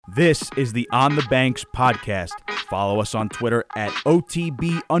This is the On the Banks podcast. Follow us on Twitter at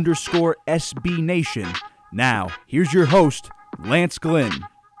OTB_SB Nation. Now, here's your host, Lance Glynn.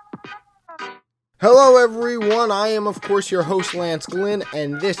 Hello everyone, I am of course your host Lance Glynn,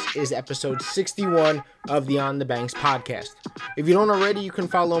 and this is episode 61 of the On the Banks podcast. If you don't already, you can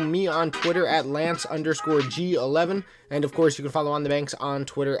follow me on Twitter at Lance_G11, and of course you can follow On the Banks on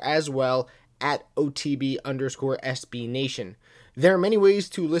Twitter as well at OTB_SB Nation. There are many ways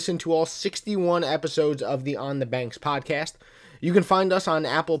to listen to all 61 episodes of the On the Banks podcast. You can find us on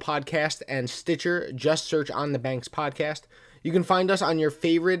Apple Podcast and Stitcher, just search On the Banks podcast. You can find us on your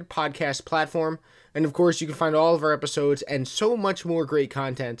favorite podcast platform, and of course you can find all of our episodes and so much more great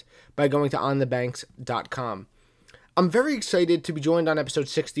content by going to onthebanks.com. I'm very excited to be joined on episode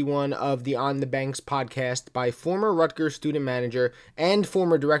 61 of the On the Banks podcast by former Rutgers student manager and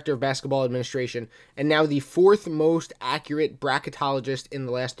former director of basketball administration, and now the fourth most accurate bracketologist in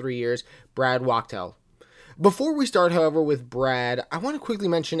the last 3 years, Brad Wachtel. Before we start, however, with Brad, I want to quickly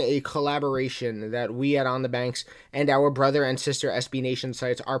mention a collaboration that we at On the Banks and our brother and sister SB Nation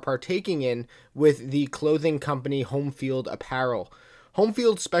sites are partaking in with the clothing company Homefield Apparel.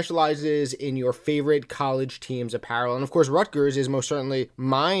 Homefield specializes in your favorite college team's apparel, and of course Rutgers is most certainly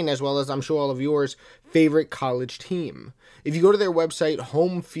mine, as well as I'm sure all of yours, favorite college team. If you go to their website,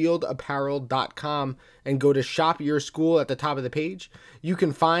 homefieldapparel.com, and go to Shop Your School at the top of the page, you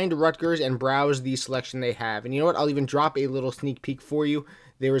can find Rutgers and browse the selection they have. And you know what? I'll even drop a little sneak peek for you.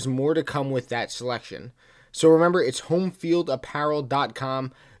 There is more to come with that selection. So remember, it's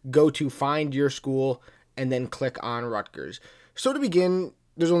homefieldapparel.com. Go to Find Your School, and then click on Rutgers. So to begin,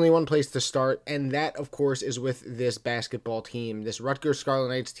 there's only one place to start, and that, of course, is with this basketball team, this Rutgers Scarlet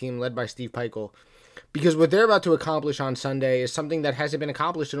Knights team led by Steve Pikiell. Because what they're about to accomplish on Sunday is something that hasn't been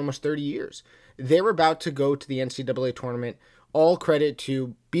accomplished in almost 30 years. They're about to go to the NCAA tournament, all credit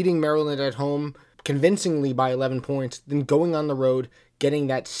to beating Maryland at home convincingly by 11 points, then going on the road, getting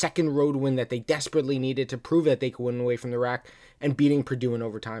that second road win that they desperately needed to prove that they could win away from the rack, and beating Purdue in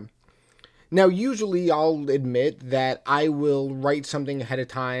overtime. Now, usually I'll admit that I will write something ahead of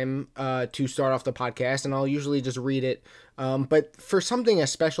time to start off the podcast, and I'll usually just read it. But for something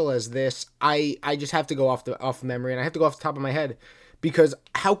as special as this, I just have to go off memory, and I have to go off the top of my head, because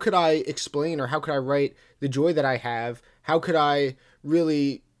how could I explain or how could I write the joy that I have? How could I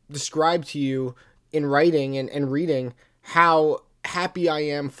really describe to you in writing and reading how happy I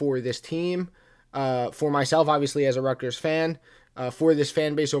am for this team, for myself, obviously, as a Rutgers fan, for this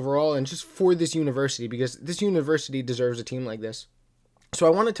fan base overall, and just for this university, because this university deserves a team like this. So I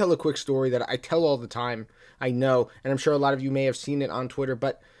want to tell a quick story that I tell all the time, I know, and I'm sure a lot of you may have seen it on Twitter,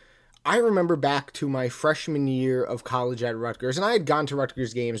 but I remember back to my freshman year of college at Rutgers, and I had gone to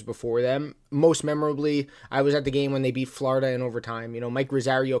Rutgers games before them. Most memorably, I was at the game when they beat Florida in overtime. You know, Mike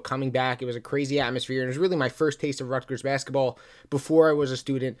Rosario coming back. It was a crazy atmosphere, and it was really my first taste of Rutgers basketball before I was a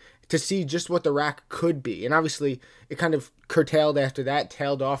student, to see just what the rack could be. And obviously, it kind of curtailed after that,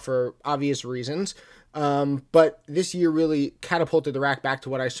 tailed off for obvious reasons. But this year really catapulted the rack back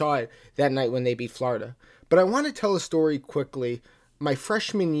to what I saw it that night when they beat Florida. But I want to tell a story quickly. My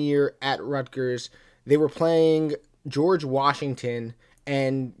freshman year at Rutgers, they were playing George Washington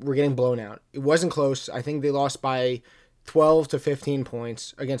and were getting blown out. It wasn't close. I think they lost by 12 to 15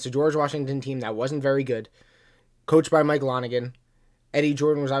 points against a George Washington team that wasn't very good, coached by Mike Lonigan. Eddie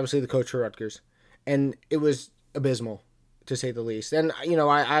Jordan was obviously the coach for Rutgers, and it was abysmal, to say the least. And, you know,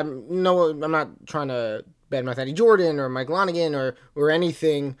 I'm not trying to badmouth Eddie Jordan or Mike Lonigan or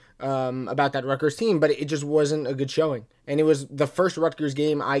anything about that Rutgers team, but it just wasn't a good showing. And it was the first Rutgers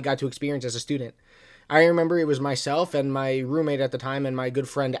game I got to experience as a student. I remember it was myself and my roommate at the time and my good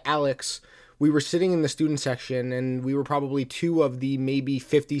friend Alex. We were sitting in the student section, and we were probably two of the maybe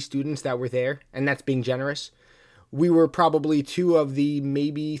 50 students that were there, and that's being generous. We were probably two of the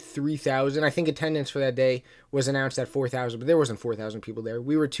maybe 3,000. I think attendance for that day was announced at 4,000, but there wasn't 4,000 people there.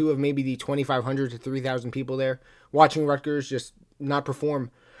 We were two of maybe the 2,500 to 3,000 people there watching Rutgers just not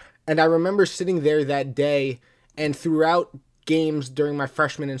perform. And I remember sitting there that day and throughout games during my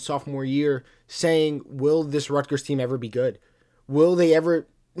freshman and sophomore year saying, will this Rutgers team ever be good? Will they ever,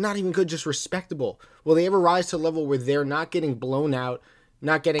 not even good, just respectable? Will they ever rise to a level where they're not getting blown out,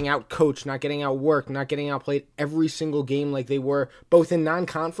 not getting out coached, not getting out worked, not getting outplayed every single game like they were, both in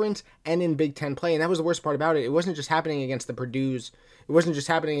non-conference and in Big Ten play? And that was the worst part about it. It wasn't just happening against the Purdues. It wasn't just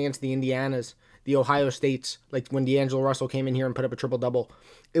happening against the Indianas, the Ohio States, like when D'Angelo Russell came in here and put up a triple-double.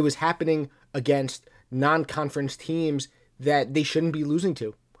 It was happening against non-conference teams that they shouldn't be losing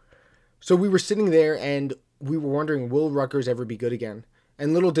to. So we were sitting there and we were wondering, will Rutgers ever be good again?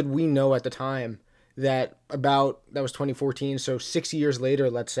 And little did we know at the time that was 2014, so 6 years later,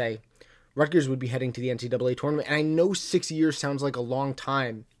 let's say, Rutgers would be heading to the NCAA tournament. And I know 6 years sounds like a long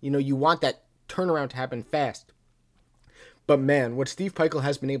time. You want that turnaround to happen fast. But man, what Steve Pikiell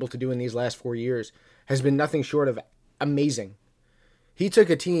has been able to do in these last 4 years has been nothing short of amazing. He took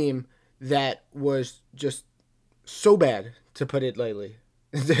a team that was just so bad, to put it lightly.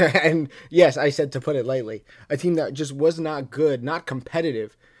 And yes, I said to put it lightly. A team that just was not good, not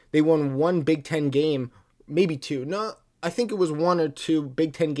competitive. They won one Big Ten game, maybe two. No, I think it was one or two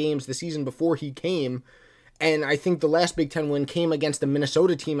Big Ten games the season before he came. And I think the last Big Ten win came against a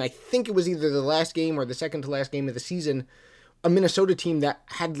Minnesota team. I think it was either the last game or the second to last game of the season. A Minnesota team that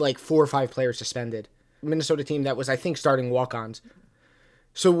had like 4 or 5 players suspended. A Minnesota team that was, I think, starting walk-ons.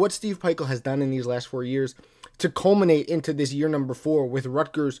 So what Steve Pikiell has done in these last 4 years to culminate into this year number 4 with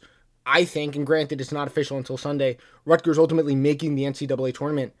Rutgers, I think, and granted it's not official until Sunday, Rutgers ultimately making the NCAA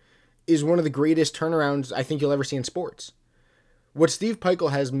tournament is one of the greatest turnarounds I think you'll ever see in sports. What Steve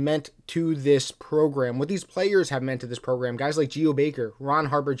Pikiell has meant to this program, what these players have meant to this program, guys like Geo Baker, Ron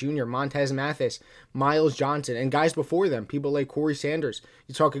Harper Jr., Montez Mathis, Miles Johnson, and guys before them, people like Corey Sanders.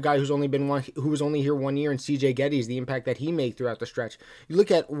 You talk a guy who was only here 1 year, and CJ Geddes, the impact that he made throughout the stretch. You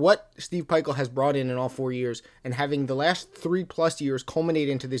look at what Steve Pikiell has brought in all 4 years, and having the last 3+ years culminate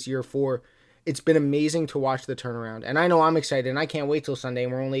into this year 4, it's been amazing to watch the turnaround. And I know I'm excited, and I can't wait till Sunday,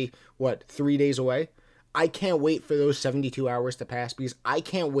 and we're only, 3 days away? I can't wait for those 72 hours to pass because I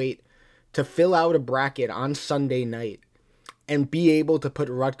can't wait to fill out a bracket on Sunday night and be able to put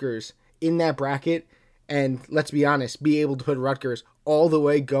Rutgers in that bracket and, let's be honest, be able to put Rutgers all the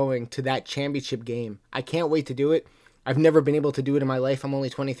way going to that championship game. I can't wait to do it. I've never been able to do it in my life. I'm only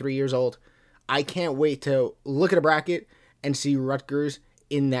 23 years old. I can't wait to look at a bracket and see Rutgers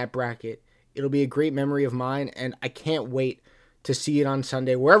in that bracket. It'll be a great memory of mine, and I can't wait to see it on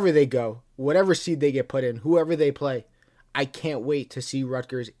Sunday, wherever they go, whatever seed they get put in, whoever they play. I can't wait to see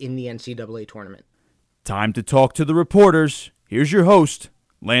Rutgers in the NCAA tournament. Time to talk to the reporters. Here's your host,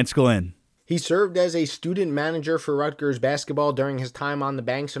 Lance Glenn. He served as a student manager for Rutgers basketball during his time on the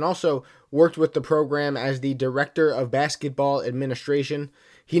Banks and also worked with the program as the director of basketball administration.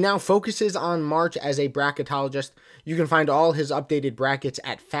 He now focuses on March as a bracketologist. You can find all his updated brackets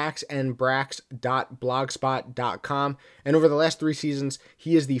at factsandbracks.blogspot.com. And over the last 3 seasons,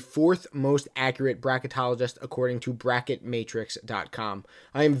 he is the 4th most accurate bracketologist according to bracketmatrix.com.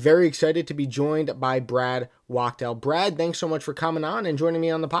 I am very excited to be joined by Brad Wachtel. Brad, thanks so much for coming on and joining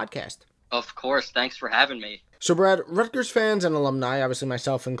me on the podcast. Of course. Thanks for having me. So, Brad, Rutgers fans and alumni, obviously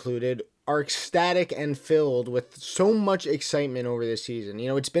myself included, are ecstatic and filled with so much excitement over this season.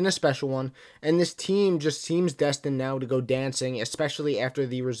 It's been a special one, and this team just seems destined now to go dancing, especially after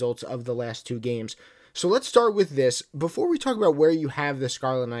the results of the last 2 games. So let's start with this. Before we talk about where you have the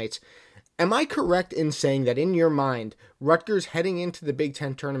Scarlet Knights, am I correct in saying that in your mind, Rutgers heading into the Big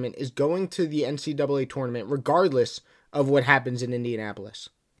Ten tournament is going to the NCAA tournament regardless of what happens in Indianapolis?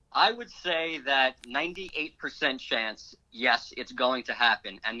 I would say that 98% chance, yes, it's going to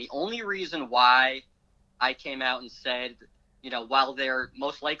happen. And the only reason why I came out and said, while they're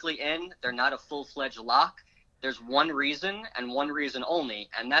most likely in, they're not a full-fledged lock, there's one reason and one reason only,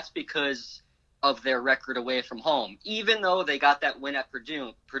 and that's because of their record away from home. Even though they got that win at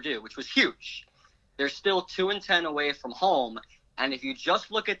Purdue, which was huge, they're still 2-10 away from home. And if you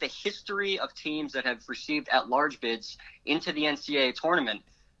just look at the history of teams that have received at-large bids into the NCAA tournament,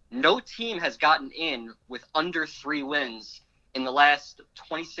 no team has gotten in with under 3 wins in the last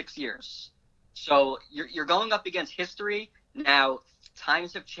 26 years. So you're going up against history. Now,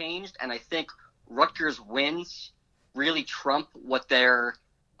 times have changed, and I think Rutgers wins really trump what their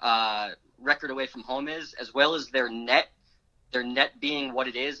record away from home is, as well as their net being what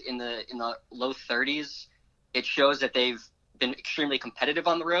it is in the low 30s. It shows that they've been extremely competitive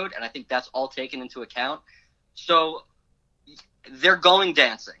on the road, and I think that's all taken into account. So they're going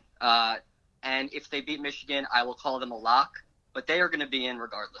dancing. And if they beat Michigan, I will call them a lock, but they are going to be in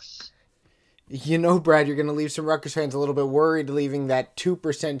regardless. Brad, you're going to leave some Rutgers fans a little bit worried, leaving that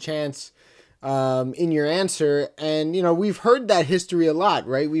 2% chance in your answer. And, we've heard that history a lot,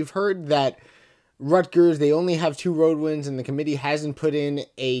 right? We've heard that Rutgers, they only have 2 road wins, and the committee hasn't put in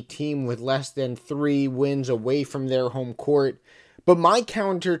a team with less than 3 wins away from their home court. But my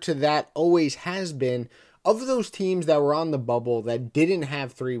counter to that always has been, of those teams that were on the bubble that didn't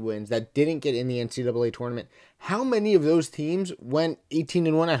have 3 wins, that didn't get in the NCAA tournament, how many of those teams went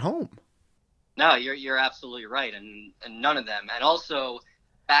 18-1 at home? No, you're absolutely right, and none of them. And also,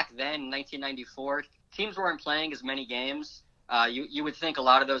 back then, 1994, teams weren't playing as many games. You would think a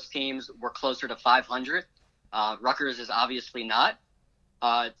lot of those teams were closer to 500. Rutgers is obviously not.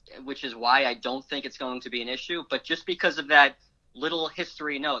 which is why I don't think it's going to be an issue. But just because of that little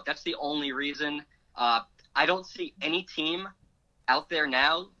history note, that's the only reason. I don't see any team out there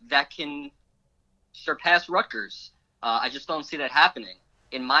now that can surpass Rutgers. I just don't see that happening.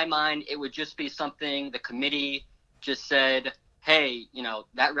 In my mind, it would just be something the committee just said, hey,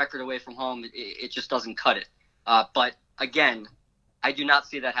 that record away from home, it just doesn't cut it. But again, I do not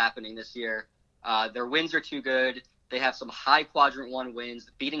see that happening this year. Their wins are too good. They have some high quadrant one wins,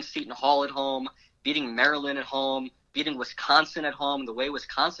 beating Seton Hall at home, beating Maryland at home, beating Wisconsin at home, the way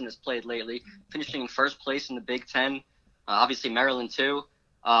Wisconsin has played lately, finishing in first place in the Big Ten. Obviously Maryland too.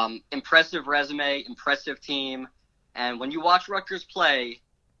 Impressive resume, impressive team. And when you watch Rutgers play,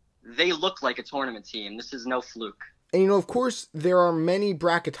 they look like a tournament team. This is no fluke. And, of course, there are many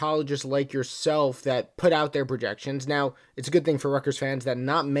bracketologists like yourself that put out their projections. Now, it's a good thing for Rutgers fans that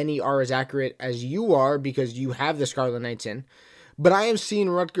not many are as accurate as you are because you have the Scarlet Knights in. But I have seen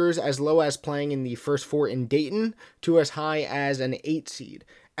Rutgers as low as playing in the first four in Dayton to as high as an 8 seed.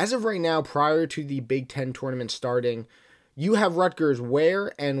 As of right now, prior to the Big Ten tournament starting, you have Rutgers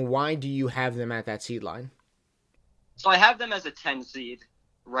where and why do you have them at that seed line? So I have them as a 10 seed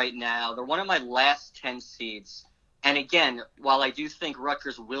right now. They're one of my last 10 seeds. And again, while I do think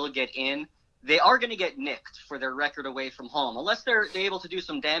Rutgers will get in, they are going to get nicked for their record away from home, unless they're able to do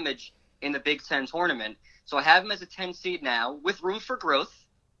some damage in the Big Ten tournament. So I have them as a 10 seed now, with room for growth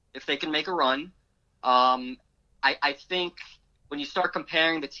if they can make a run. I think when you start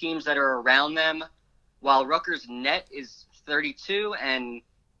comparing the teams that are around them, while Rutgers' net is 32, and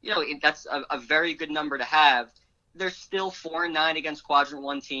that's a very good number to have, they're still 4-9 against Quadrant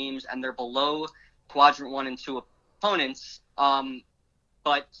 1 teams, and they're below Quadrant 1 and 2 opponents,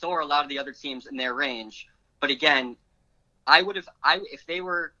 but so are a lot of the other teams in their range. But again,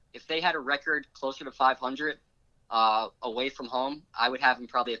 if they had a record closer to 500 away from home, I would have them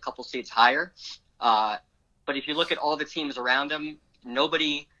probably a couple seeds higher. But if you look at all the teams around them,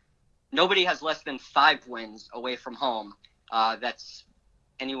 nobody has less than 5 wins away from home. That's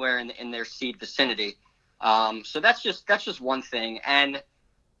anywhere in their seed vicinity. So that's just one thing. And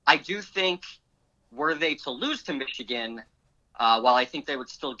I do think, were they to lose to Michigan, while I think they would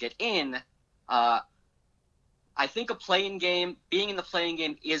still get in, I think being in the play-in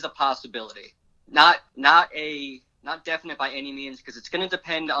game is a possibility. Not definite by any means, because it's going to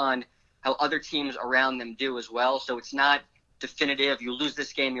depend on how other teams around them do as well. So it's not definitive. You lose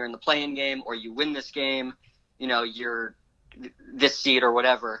this game, you're in the play-in game, or you win this game, you're this seed or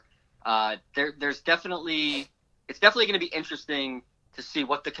whatever. It's definitely going to be interesting to see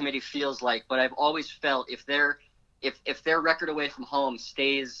what the committee feels like. But I've always felt if their record away from home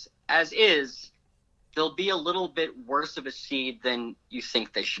stays as is, they'll be a little bit worse of a seed than you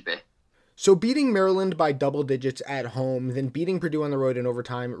think they should be. So beating Maryland by double digits at home, then beating Purdue on the road in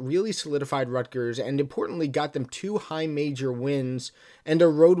overtime really solidified Rutgers and importantly got them 2 high major wins and a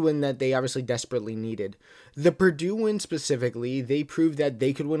road win that they obviously desperately needed. The Purdue win specifically, they proved that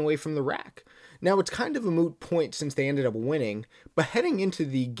they could win away from the rack. Now, it's kind of a moot point since they ended up winning, but heading into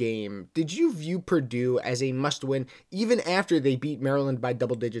the game, did you view Purdue as a must-win even after they beat Maryland by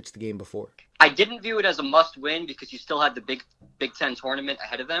double digits the game before? I didn't view it as a must-win because you still had the Big Ten tournament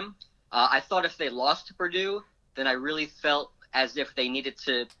ahead of them. I thought if they lost to Purdue, then I really felt as if they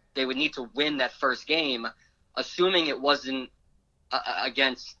would need to win that first game, assuming it wasn't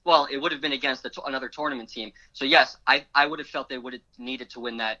it would have been against another tournament team. So yes, I would have felt they would have needed to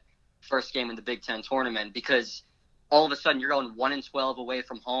win that first game in the Big Ten tournament, because all of a sudden you're going 1-12 away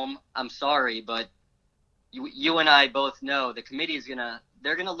from home. I'm sorry, but you and I both know the committee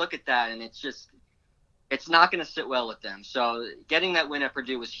they're gonna look at that, and it's not gonna sit well with them. So getting that win at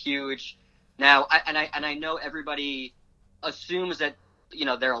Purdue was huge. Now, I know everybody assumes that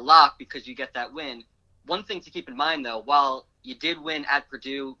they're a lock because you get that win. One thing to keep in mind, though, while you did win at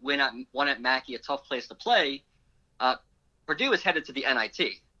Purdue, won at Mackey, a tough place to play, Purdue is headed to the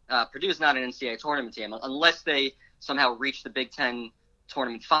NIT. Purdue is not an NCAA tournament team. Unless they somehow reach the Big Ten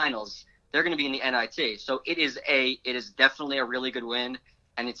tournament finals, they're going to be in the NIT. So it is definitely a really good win,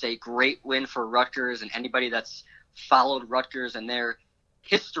 and it's a great win for Rutgers and anybody that's followed Rutgers and their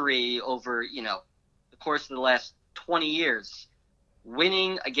history over, the course of the last 20 years.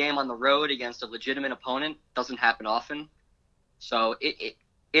 Winning a game on the road against a legitimate opponent doesn't happen often. So it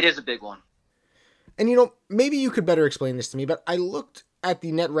is a big one. And, maybe you could better explain this to me, but I looked at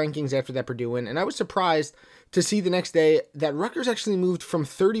the net rankings after that Purdue win, and I was surprised to see the next day that Rutgers actually moved from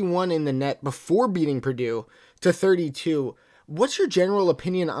 31 in the net before beating Purdue to 32. What's your general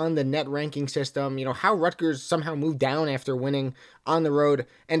opinion on the net ranking system? How Rutgers somehow moved down after winning on the road,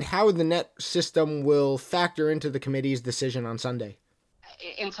 and how the net system will factor into the committee's decision on Sunday?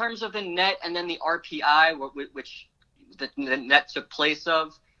 in terms of the net and then the RPI, which the net took place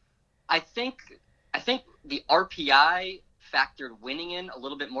of, I think the RPI factored winning in a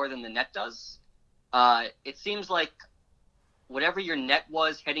little bit more than the net does. It seems like whatever your net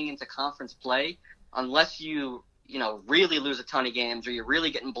was heading into conference play, unless you really lose a ton of games or you're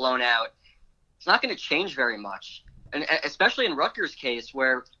really getting blown out, it's not going to change very much. And especially in Rutgers' case,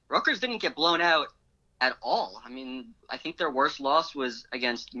 where Rutgers didn't get blown out at all. I mean, I think their worst loss was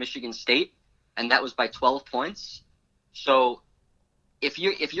against Michigan State, and that was by 12 points. So if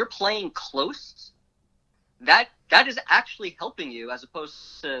you're playing close, that is actually helping you, as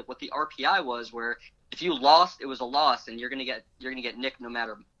opposed to what the RPI was, where if you lost, it was a loss, and you're gonna get nicked no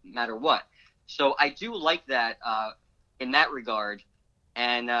matter what. So I do like that in that regard.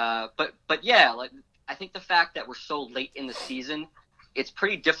 And but yeah, like, I think the fact that we're so late in the season, it's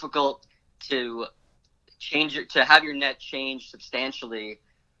pretty difficult to have your net change substantially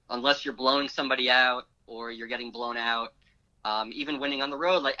unless you're blowing somebody out or you're getting blown out. Even winning on the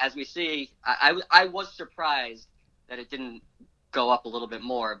road, like as we see, I was surprised that it didn't go up a little bit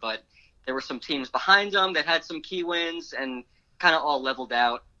more, but there were some teams behind them that had some key wins and kind of all leveled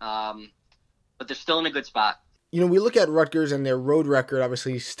out. But they're still in a good spot. We look at Rutgers and their road record,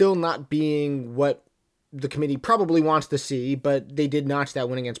 obviously still not being what the committee probably wants to see, but they did notch that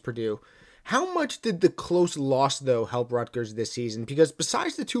win against Purdue. How much did the close loss, though, help Rutgers this season? Because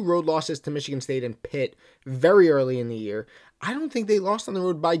besides the 2 road losses to Michigan State and Pitt very early in the year, I don't think they lost on the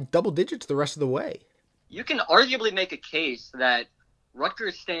road by double digits the rest of the way. You can arguably make a case that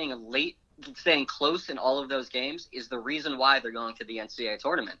Rutgers staying close in all of those games is the reason why they're going to the NCAA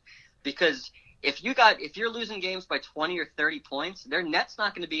tournament. Because if you're losing games by 20 or 30 points, their net's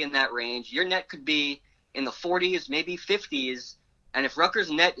not going to be in that range. Your net could be in the 40s, maybe 50s. And if Rutgers'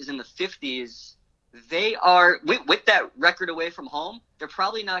 net is in the 50s, they are, with that record away from home, they're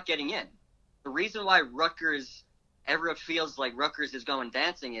probably not getting in. The reason why everyone feels like Rutgers is going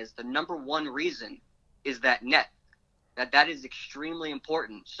dancing is the number one reason is that net. That is extremely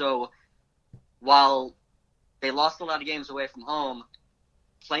important. So while they lost a lot of games away from home,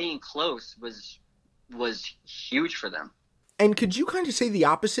 playing close was huge for them. And could you kind of say the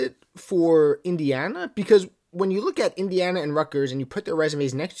opposite for Indiana? Because when you look at Indiana and Rutgers and you put their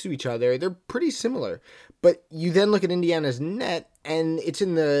resumes next to each other, they're pretty similar. But you then look at Indiana's net and it's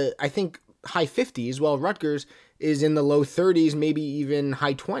in the, I think, high 50s, while Rutgers is in the low 30s, maybe even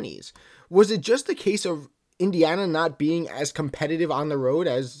high 20s. Was it just a case of Indiana not being as competitive on the road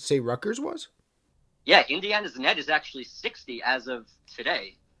as, say, Rutgers was? Yeah, Indiana's net is actually 60 as of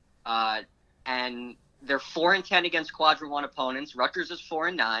today. And they're 4-10 against Quadrant 1 opponents. Rutgers is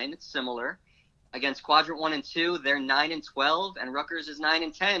 4-9. It's similar. Against Quadrant 1 and 2, they're 9-12, and Rutgers is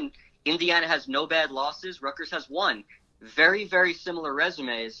 9-10. Indiana has no bad losses. Rutgers has 1. Very, very similar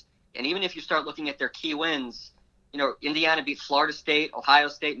resumes. And even if you start looking at their key wins, Indiana beat Florida State, Ohio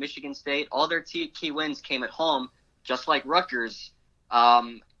State, Michigan State. All their key wins came at home, just like Rutgers.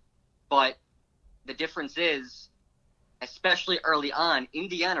 But the difference is, especially early on,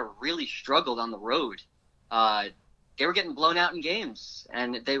 Indiana really struggled on the road. They were getting blown out in games,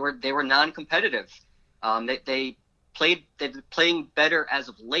 and they were non-competitive. They've been playing better as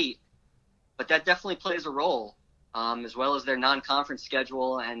of late, but that definitely plays a role, as well as their non-conference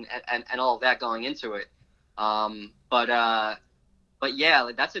schedule and all of that going into it. But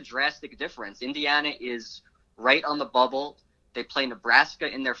yeah, that's a drastic difference. Indiana is right on the bubble. They play Nebraska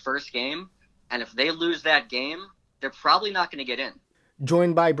in their first game, and if they lose that game, they're probably not going to get in.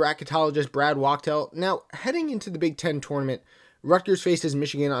 Joined by bracketologist Brad Wachtel. Now, heading into the Big Ten tournament, Rutgers faces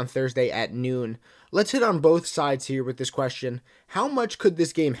Michigan on Thursday at noon. Let's hit on both sides here with this question. How much could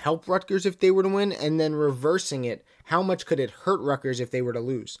this game help Rutgers if they were to win? And then reversing it, how much could it hurt Rutgers if they were to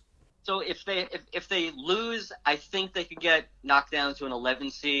lose? So if they lose, I think they could get knocked down to an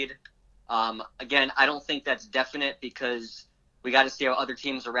 11 seed. Again, I don't think that's definite because we got to see how other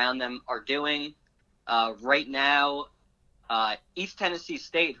teams around them are doing. Right now, East Tennessee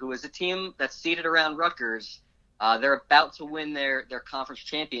State, who is a team that's seated around Rutgers, they're about to win their conference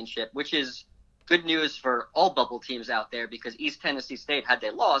championship, which is good news for all bubble teams out there because East Tennessee State, had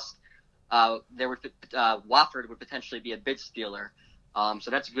they lost, Wofford would potentially be a bid stealer. So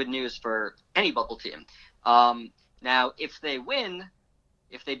that's good news for any bubble team. Now, if they win,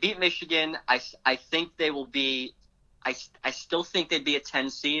 if they beat Michigan, I think they will be – I still think they'd be a 10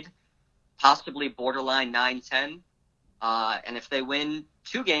 seed, possibly borderline 9-10. And if they win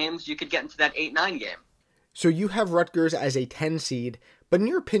 2 games, you could get into that 8-9 game. So you have Rutgers as a 10 seed, But in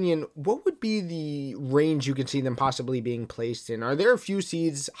your opinion, what would be the range you can see them possibly being placed in? Are there a few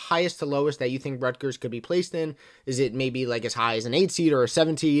seeds, highest to lowest, that you think Rutgers could be placed in? Is it maybe like as high as an 8 seed or a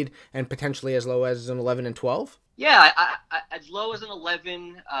 7 seed and potentially as low as an 11 and 12? Yeah, as low as an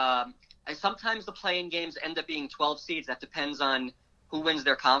 11. And sometimes the play-in games end up being 12 seeds. That depends on who wins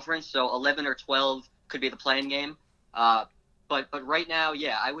their conference. So 11 or 12 could be the play-in game. But right now,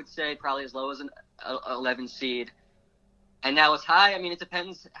 yeah, I would say probably as low as an 11 seed. And now as high, I mean, it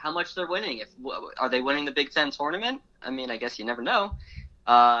depends how much they're winning. Are they winning the Big Ten tournament? I mean, I guess you never know.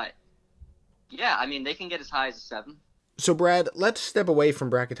 Yeah, I mean, they can get as high as a 7. So, Brad, let's step away from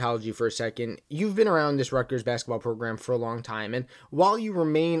bracketology for a second. You've been around this Rutgers basketball program for a long time, and while you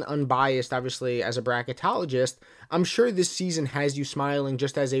remain unbiased, obviously, as a bracketologist, I'm sure this season has you smiling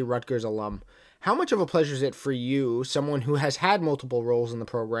just as a Rutgers alum. How much of a pleasure is it for you, someone who has had multiple roles in the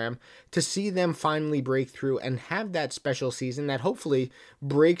program, to see them finally break through and have that special season that hopefully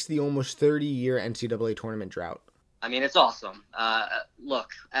breaks the almost 30-year NCAA tournament drought? I mean, it's awesome.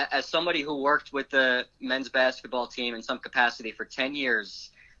 Look, as somebody who worked with the men's basketball team in some capacity for 10 years,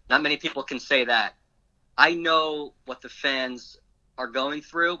 not many people can say that. I know what the fans are going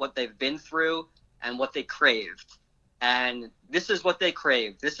through, what they've been through, and what they craved. And this is what they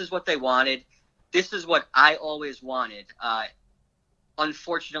craved. This is what they wanted. This is what I always wanted.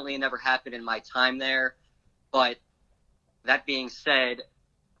 Unfortunately, it never happened in my time there. But that being said,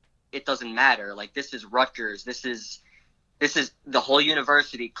 it doesn't matter. Like, this is Rutgers. This is the whole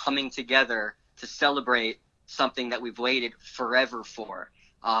university coming together to celebrate something that we've waited forever for.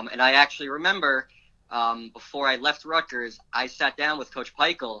 And I actually remember before I left Rutgers, I sat down with Coach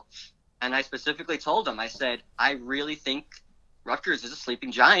Peichel, and I specifically told him, I said, I really think Rutgers is a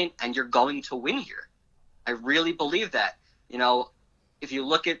sleeping giant, and you're going to win here. I really believe that. You know, if you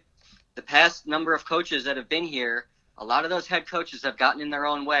look at the past number of coaches that have been here, a lot of those head coaches have gotten in their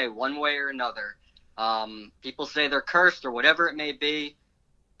own way, one way or another. People say they're cursed or whatever it may be.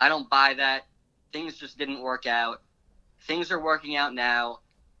 I don't buy that. Things just didn't work out. Things are working out now.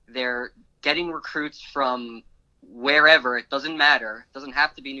 They're getting recruits from wherever. It doesn't matter. It doesn't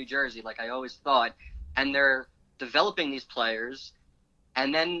have to be New Jersey like I always thought. And they're developing these players,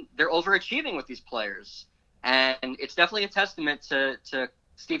 and then they're overachieving with these players. And it's definitely a testament to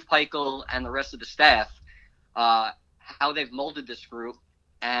Steve Peichel and the rest of the staff, how they've molded this group.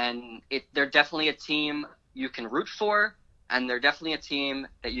 And they're definitely a team you can root for, and they're definitely a team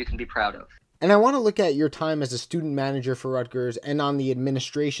that you can be proud of. And I want to look at your time as a student manager for Rutgers and on the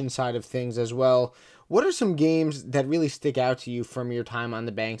administration side of things as well. What are some games that really stick out to you from your time on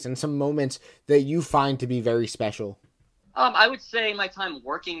the Banks and some moments that you find to be very special? I would say my time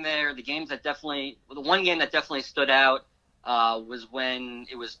working there, the one game that definitely stood out was when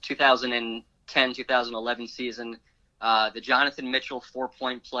it was 2010-2011 season. The Jonathan Mitchell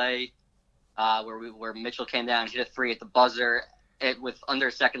 4-point play where Mitchell came down, hit a 3 at the buzzer with under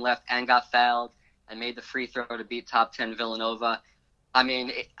a second left and got fouled and made the free throw to beat top 10 Villanova. I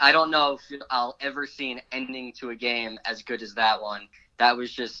mean, I don't know if I'll ever see an ending to a game as good as that one. That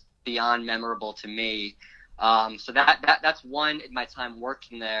was just beyond memorable to me. So that's one in my time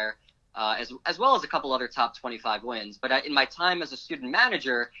working there, as well as a couple other top 25 wins. But in my time as a student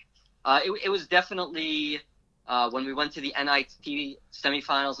manager, it was definitely when we went to the NIT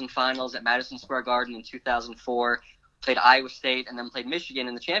semifinals and finals at Madison Square Garden in 2004, played Iowa State, and then played Michigan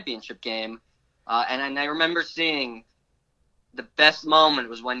in the championship game. And I remember seeing the best moment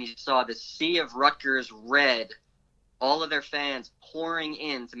was when you saw the sea of Rutgers red, all of their fans pouring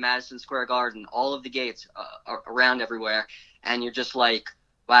into Madison Square Garden, all of the gates around everywhere. And you're just like,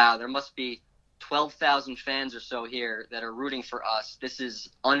 wow, there must be 12,000 fans or so here that are rooting for us. This is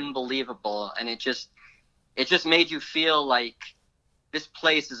unbelievable. And it just made you feel like this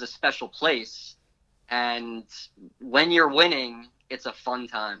place is a special place. And when you're winning, it's a fun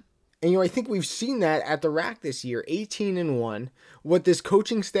time. And, I think we've seen that at the RAC this year, 18-1. What this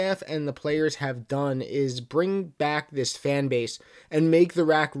coaching staff and the players have done is bring back this fan base and make the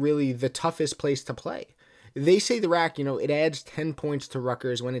RAC really the toughest place to play. They say the RAC, it adds 10 points to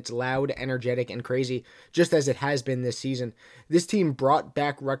Rutgers when it's loud, energetic, and crazy, just as it has been this season. This team brought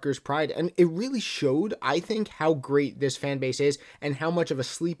back Rutgers' pride, and it really showed, I think, how great this fan base is and how much of a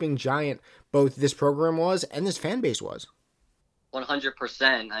sleeping giant both this program was and this fan base was.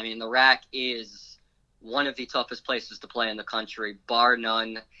 100%. I mean, the RAC is one of the toughest places to play in the country, bar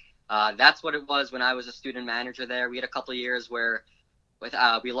none. That's what it was when I was a student manager there. We had a couple of years where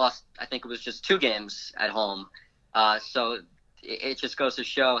we lost, I think it was just 2 games at home. So it just goes to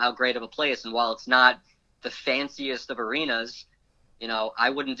show how great of a place. And while it's not the fanciest of arenas, I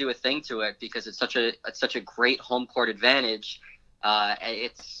wouldn't do a thing to it because it's such a great home court advantage.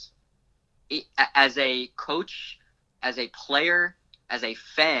 As a coach, as a player, as a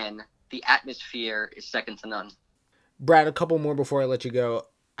fan, the atmosphere is second to none. Brad, a couple more before I let you go.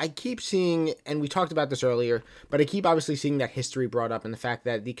 I keep seeing, and we talked about this earlier, but I keep obviously seeing that history brought up and the fact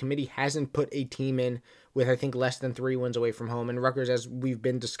that the committee hasn't put a team in with, I think, less than 3 wins away from home. And Rutgers, as we've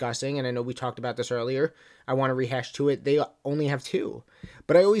been discussing, and I know we talked about this earlier, I want to rehash to it, they only have 2.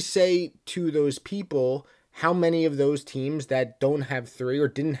 But I always say to those people, how many of those teams that don't have 3 or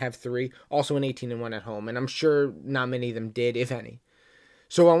didn't have 3 also an 18-1 at home? And I'm sure not many of them did, if any.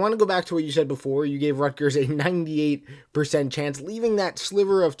 So I want to go back to what you said before. You gave Rutgers a 98% chance, leaving that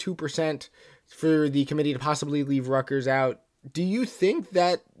sliver of 2% for the committee to possibly leave Rutgers out. Do you think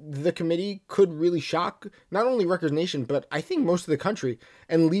that the committee could really shock not only Rutgers Nation, but I think most of the country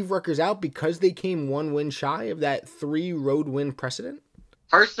and leave Rutgers out because they came 1 win shy of that 3 road win precedent?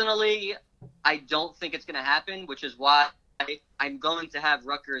 Personally, I don't think it's going to happen, which is why I'm going to have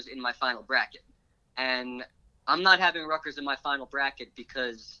Rutgers in my final bracket. And I'm not having Rutgers in my final bracket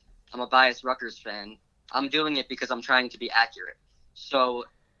because I'm a biased Rutgers fan. I'm doing it because I'm trying to be accurate. So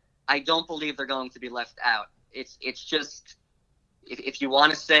I don't believe they're going to be left out. It's just, if you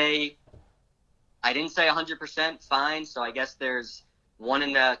want to say, I didn't say 100%, fine. So I guess there's 1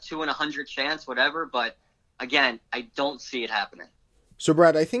 in a 2 in 100 chance, whatever. But again, I don't see it happening. So,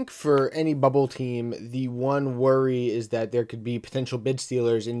 Brad, I think for any bubble team, the one worry is that there could be potential bid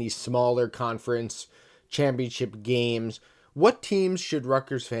stealers in these smaller conference championship games. What teams should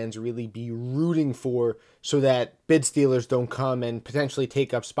Rutgers fans really be rooting for so that bid stealers don't come and potentially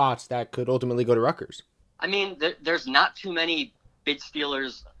take up spots that could ultimately go to Rutgers? I mean, there's not too many bid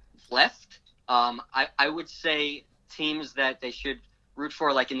stealers left. I would say teams that they should root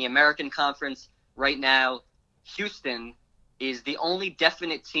for, like in the American Conference right now, Houston is the only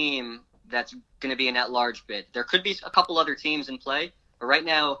definite team that's going to be an at-large bid. There could be a couple other teams in play, but right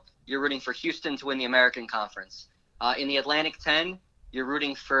now you're rooting for Houston to win the American Conference. In the Atlantic 10, you're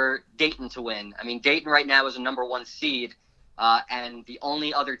rooting for Dayton to win. I mean, Dayton right now is a number 1 seed, and the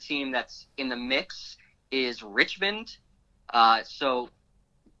only other team that's in the mix is Richmond. So,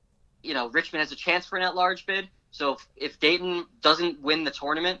 Richmond has a chance for an at-large bid. So if Dayton doesn't win the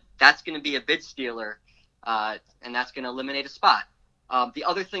tournament, that's going to be a bid stealer, and that's going to eliminate a spot. The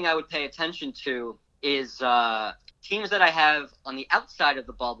other thing I would pay attention to is teams that I have on the outside of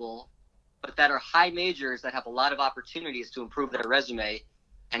the bubble, but that are high majors that have a lot of opportunities to improve their resume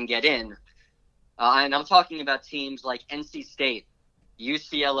and get in. And I'm talking about teams like NC State,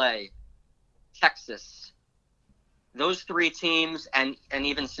 UCLA, Texas. Those 3 teams, and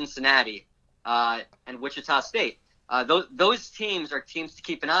even Cincinnati and Wichita State. Those teams are teams to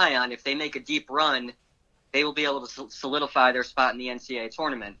keep an eye on. If they make a deep run, they will be able to solidify their spot in the NCAA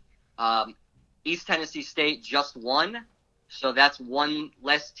tournament. East Tennessee State just won, so that's 1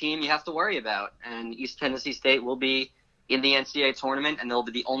 less team you have to worry about. And East Tennessee State will be in the NCAA tournament, and they'll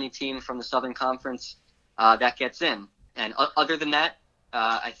be the only team from the Southern Conference that gets in. And other than that,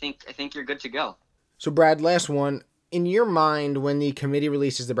 I think you're good to go. So, Brad, last one. In your mind, when the committee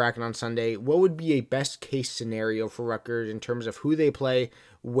releases the bracket on Sunday, what would be a best-case scenario for Rutgers in terms of who they play,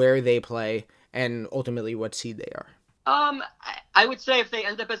 where they play, and ultimately what seed they are? I would say if they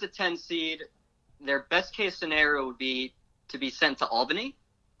end up as a 10 seed, their best case scenario would be to be sent to Albany,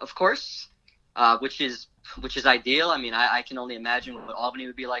 of course, which is ideal. I mean, I can only imagine what Albany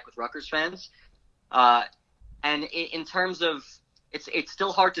would be like with Rutgers fans. And in terms of, it's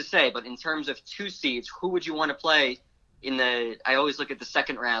still hard to say, but in terms of 2 seeds, who would you want to play I always look at the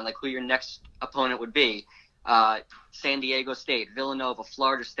second round, like who your next opponent would be. San Diego State, Villanova,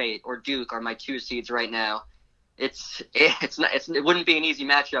 Florida State, or Duke are my 2 seeds right now. It wouldn't be an easy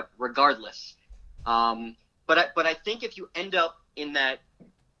matchup regardless. But I think if you end up in that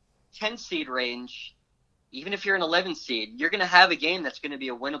 10 seed range, even if you're an 11 seed, you're going to have a game that's going to be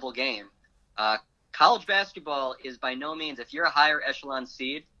a winnable game. College basketball is by no means, if you're a higher echelon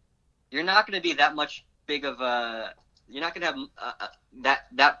seed, you're not going to be that much big of a, you're not going to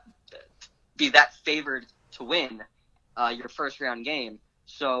have be that favored to win your first round game.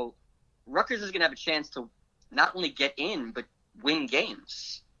 So Rutgers is going to have a chance to not only get in, but win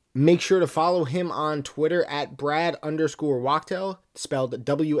games. Make sure to follow him on Twitter at Brad_Wachtel, spelled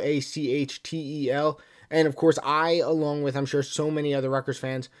Wachtel. And of course, I, along with I'm sure so many other Rutgers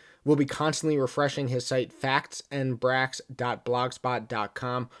fans, will be constantly refreshing his site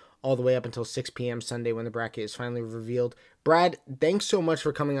factsandbrax.blogspot.com all the way up until 6 p.m. Sunday when the bracket is finally revealed. Brad, thanks so much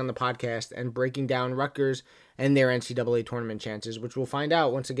for coming on the podcast and breaking down Rutgers and their NCAA tournament chances, which we'll find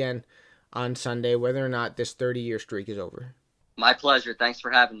out once again on Sunday whether or not this 30-year streak is over. My pleasure. Thanks for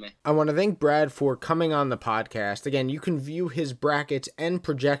having me. I want to thank Brad for coming on the podcast. Again, you can view his brackets and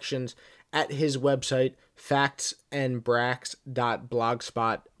projections at his website,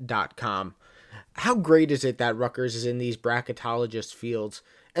 factsandbrax.blogspot.com. How great is it that Rutgers is in these bracketologist fields?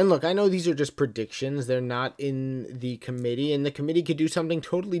 And look, I know these are just predictions. They're not in the committee, and the committee could do something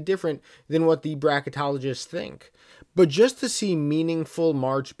totally different than what the bracketologists think. But just to see meaningful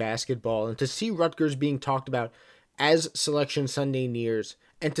March basketball and to see Rutgers being talked about as Selection Sunday nears,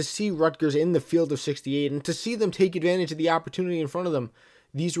 and to see Rutgers in the field of 68, and to see them take advantage of the opportunity in front of them,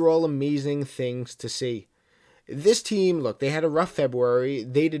 these were all amazing things to see. This team, look, they had a rough February.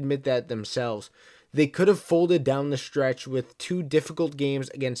 They'd admit that themselves. They could have folded down the stretch with 2 difficult games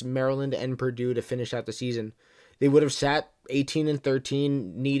against Maryland and Purdue to finish out the season. They would have sat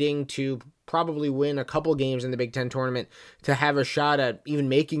 18-13, needing to probably win a couple games in the Big Ten tournament to have a shot at even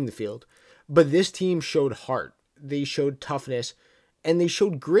making the field. But this team showed heart. They showed toughness, and they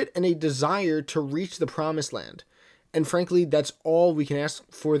showed grit and a desire to reach the promised land. And frankly, that's all we can ask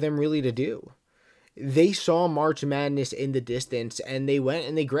for them really to do. They saw March Madness in the distance, and they went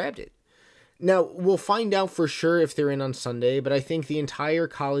and they grabbed it. Now, we'll find out for sure if they're in on Sunday, but I think the entire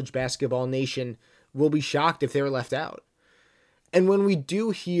college basketball nation will be shocked if they're left out. And when we do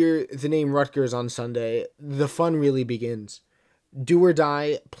hear the name Rutgers on Sunday, the fun really begins. Do or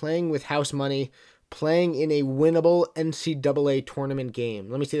die, playing with house money, playing in a winnable NCAA tournament game.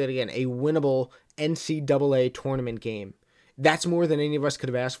 Let me say that again, a winnable NCAA tournament game. That's more than any of us could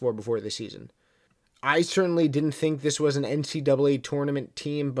have asked for before this season. I certainly didn't think this was an NCAA tournament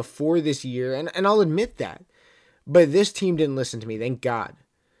team before this year, and I'll admit that. But this team didn't listen to me, thank God.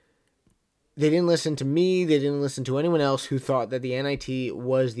 They didn't listen to me, they didn't listen to anyone else who thought that the NIT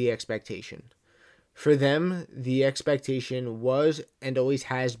was the expectation. For them, the expectation was and always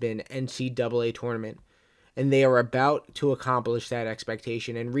has been NCAA tournament, and they are about to accomplish that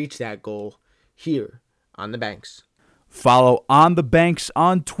expectation and reach that goal here on the Banks. Follow On the Banks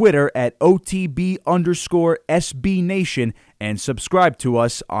on Twitter at OTB_SB Nation and subscribe to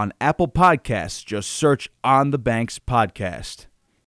us on Apple Podcasts. Just search On the Banks Podcast.